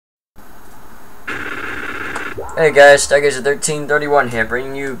Hey guys, Stargazer1331 here,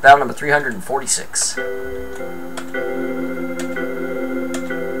 bringing you battle number 346.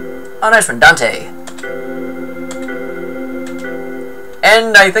 Oh, nice one, Dante.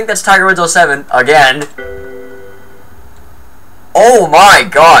 And I think that's Tigerwoods07 again. Oh my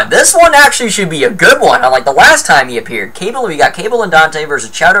god, this one actually should be a good one, unlike the last time he appeared. We got Cable and Dante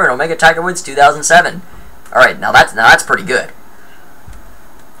versus Chowder and Omega Tigerwoods 2007. Alright, now that's pretty good.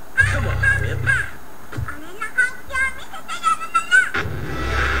 Come on, Whip.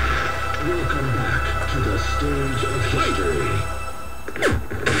 Welcome back to the stage of history.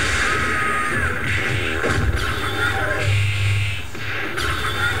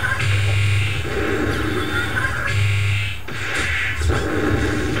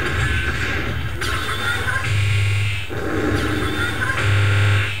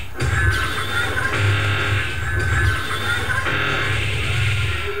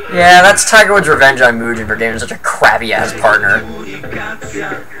 Yeah, that's Tiger Woods' revenge on M.U.G.E.N for getting such a crappy-ass partner.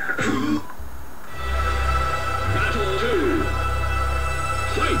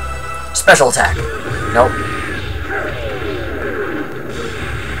 Special attack. Nope.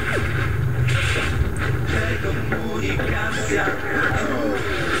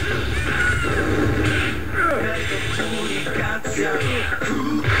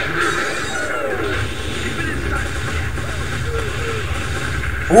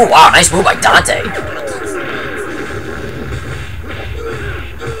 Ooh, wow, nice move by Dante.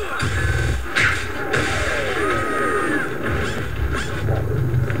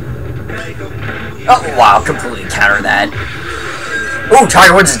 Oh, wow, completely counter that. Ooh,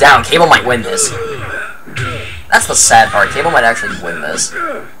 Tiger Woods is down. Cable might win this. That's the sad part. Cable might actually win this.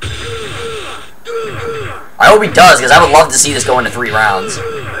 I hope he does, because I would love to see this go into 3 rounds.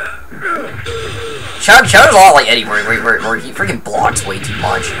 Chowder's a lot like Eddie, where he freaking blocks way too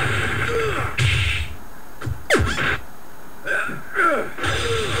much.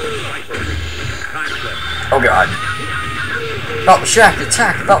 Oh god. About the shack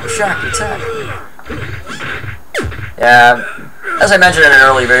attack, about the shack attack. Yeah, as I mentioned in an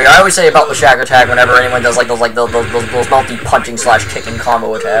earlier video, I always say about the shack attack whenever anyone does like those multi-punching / kicking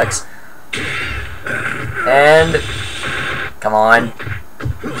combo attacks. And come on.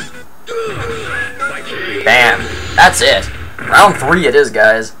 Bam. That's it. Round 3 it is,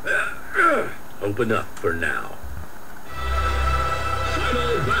 guys. Open up for now.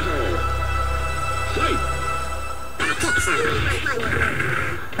 Final battle. Fight.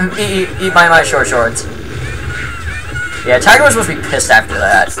 Eat my short shorts. Yeah, Tiger was supposed to be pissed after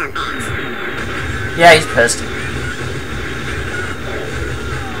that. Yeah, he's pissed.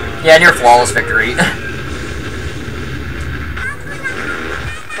 Yeah, near flawless victory.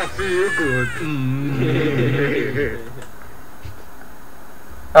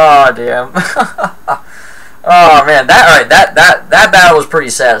 Oh damn. Oh man, that battle was pretty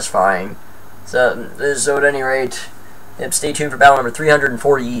satisfying. So at any rate, stay tuned for battle number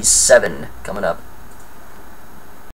 347 coming up.